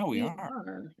 Yeah, we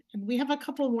are. And we have a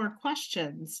couple more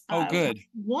questions. Oh, good.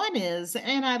 One is,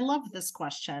 and I love this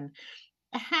question,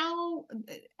 how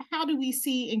do we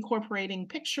see incorporating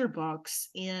picture books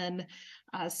in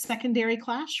secondary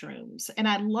classrooms? And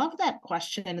I love that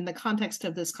question in the context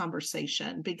of this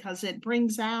conversation, because it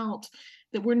brings out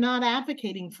that we're not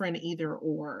advocating for an either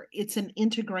or, it's an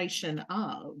integration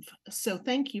of. So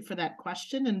thank you for that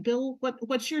question. And Bill,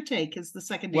 what's your take as the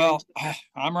secondary teacher?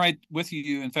 I'm right with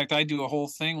you. In fact, I do a whole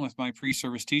thing with my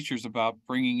pre-service teachers about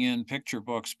bringing in picture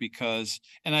books,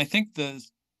 and I think the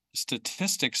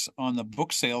statistics on the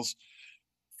book sales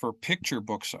for picture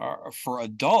books for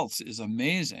adults is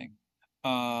amazing.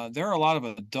 There are a lot of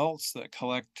adults that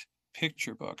collect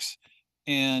picture books.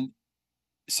 And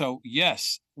so,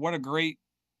 yes, what a great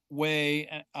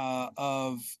way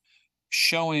of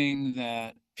showing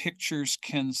that pictures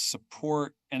can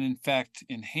support and in fact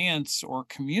enhance or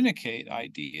communicate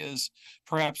ideas,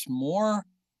 perhaps more,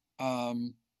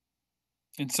 in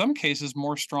some cases,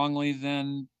 more strongly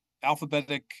than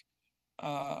alphabetic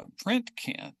print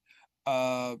can.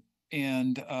 But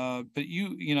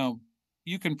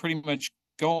you can pretty much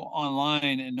go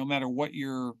online, and no matter what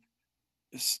you're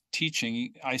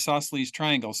teaching, isosceles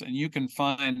triangles, and you can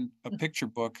find a picture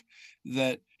book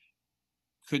that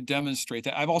could demonstrate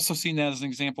that. I've also seen that as an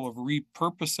example of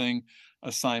repurposing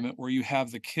assignment, where you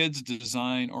have the kids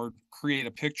design or create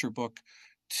a picture book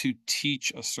to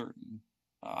teach a certain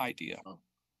idea.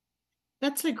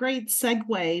 That's a great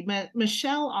segue.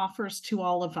 Michelle offers to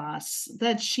all of us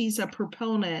that she's a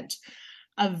proponent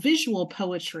of visual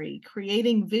poetry,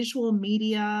 creating visual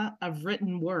media of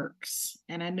written works.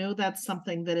 And I know that's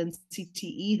something that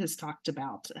NCTE has talked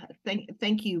about.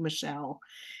 Thank you, Michelle.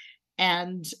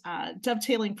 And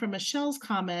dovetailing from Michelle's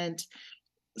comment,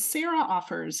 Sarah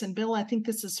offers, and Bill, I think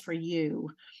this is for you.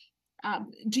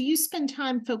 Do you spend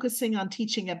time focusing on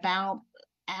teaching about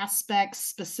aspects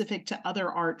specific to other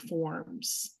art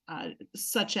forms,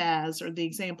 such as, or the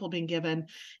example being given,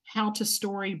 how to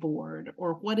storyboard,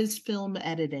 or what is film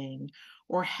editing,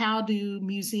 or how do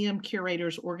museum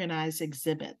curators organize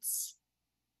exhibits?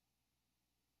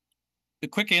 The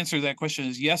quick answer to that question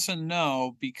is yes and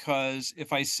no, because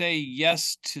if I say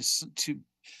yes to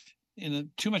in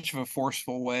too much of a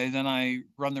forceful way, then I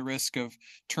run the risk of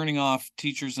turning off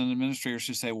teachers and administrators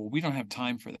who say, well, we don't have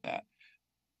time for that.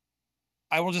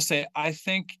 I will just say, I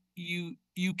think you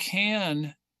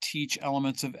can teach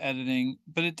elements of editing,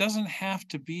 but it doesn't have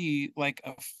to be like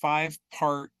a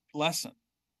 5-part lesson.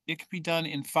 It can be done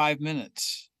in 5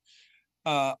 minutes.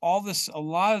 A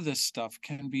lot of this stuff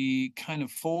can be kind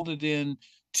of folded in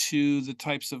to the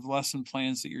types of lesson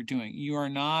plans that you're doing. You are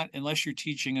not, unless you're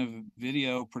teaching a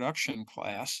video production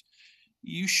class,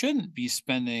 you shouldn't be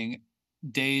spending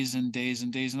days and days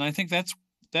and days. And I think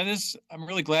I'm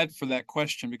really glad for that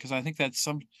question, because I think that's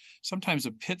sometimes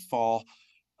a pitfall.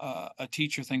 A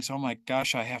teacher thinks, oh my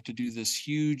gosh, I have to do this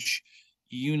huge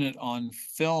unit on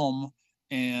film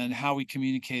and how we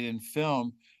communicate in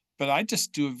film. But I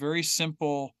just do a very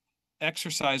simple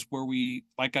exercise where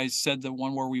like I said, the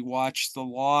one where we watch the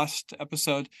Lost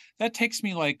episode, that takes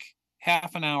me like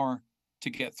half an hour to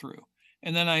get through.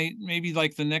 And then maybe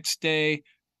like the next day,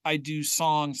 I do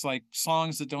songs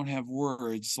that don't have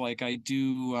words. Like I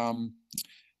do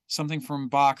something from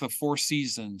Bach, the Four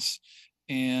Seasons.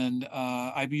 And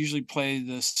I usually play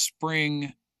the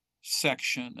spring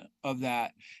section of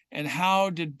that. And how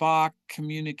did Bach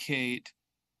communicate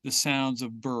the sounds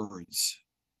of birds?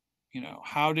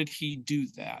 How did he do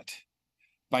that?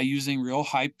 By using real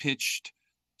high-pitched,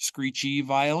 screechy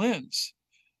violins.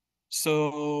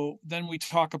 So then we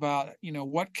talk about,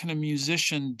 what can a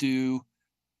musician do,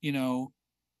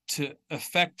 to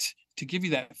give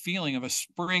you that feeling of a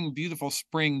beautiful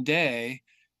spring day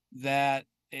that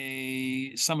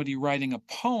somebody writing a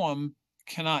poem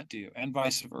cannot do, and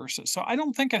vice versa. So I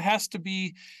don't think it has to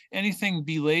be anything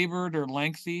belabored or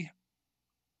lengthy.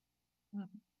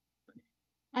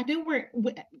 I know we're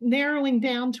narrowing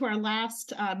down to our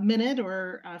last minute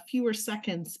or fewer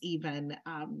seconds even.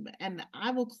 And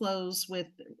I will close with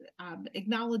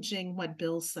acknowledging what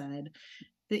Bill said.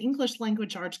 The English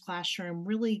language arts classroom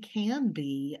really can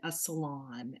be a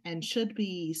salon and should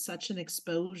be such an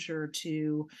exposure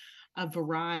to a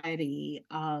variety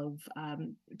of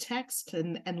text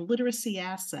and literacy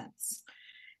assets.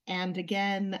 And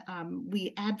again,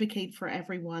 we advocate for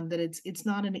everyone that it's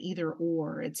not an either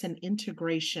or, it's an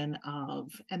integration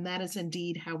of, and that is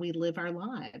indeed how we live our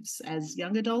lives as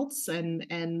young adults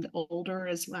and older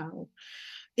as well.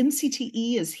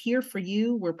 NCTE is here for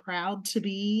you. We're proud to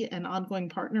be an ongoing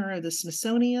partner of the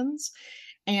Smithsonian's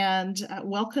and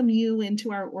welcome you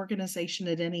into our organization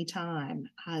at any time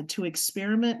to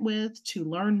experiment with, to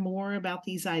learn more about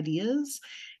these ideas,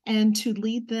 and to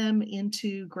lead them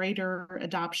into greater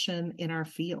adoption in our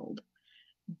field.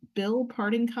 Bill,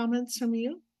 parting comments from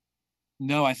you?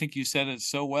 No, I think you said it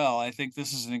so well. I think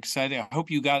this is an exciting, I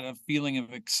hope you got a feeling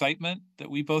of excitement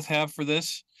that we both have for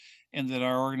this and that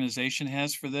our organization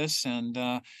has for this.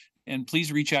 And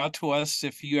please reach out to us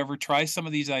if you ever try some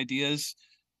of these ideas,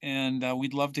 and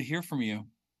we'd love to hear from you.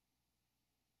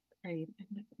 Great.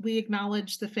 We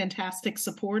acknowledge the fantastic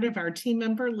support of our team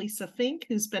member, Lisa Fink,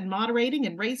 who's been moderating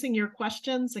and raising your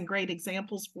questions and great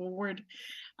examples forward,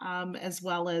 as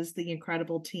well as the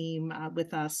incredible team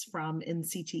with us from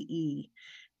NCTE.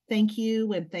 Thank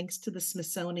you, and thanks to the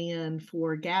Smithsonian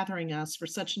for gathering us for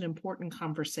such an important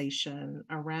conversation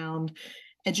around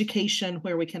education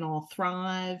where we can all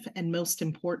thrive and, most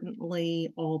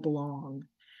importantly, all belong.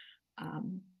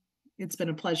 It's been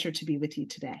a pleasure to be with you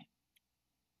today.